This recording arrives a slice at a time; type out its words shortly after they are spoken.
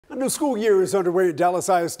A new school year is underway at Dallas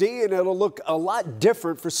ISD, and it'll look a lot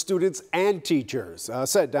different for students and teachers. I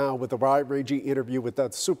sat down with a wide-ranging interview with the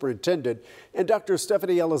superintendent, and Dr.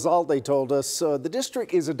 Stephanie Elizalde told us the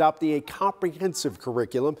district is adopting a comprehensive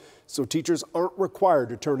curriculum, so teachers aren't required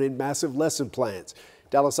to turn in massive lesson plans.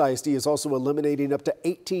 Dallas ISD is also eliminating up to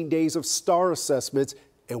 18 days of STAR assessments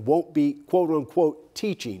and won't be, quote-unquote,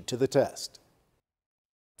 teaching to the test.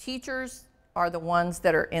 Teachers are the ones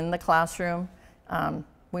that are in the classroom.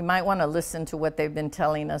 We might want to listen to what they've been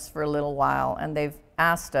telling us for a little while, and they've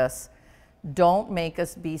asked us, don't make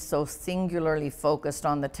us be so singularly focused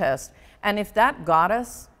on the test. And if that got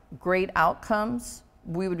us great outcomes,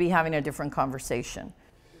 we would be having a different conversation.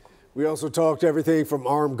 We also talked everything from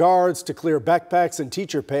armed guards to clear backpacks and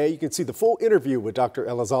teacher pay. You can see the full interview with Dr.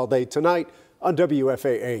 Elizalde tonight on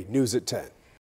WFAA News at 10.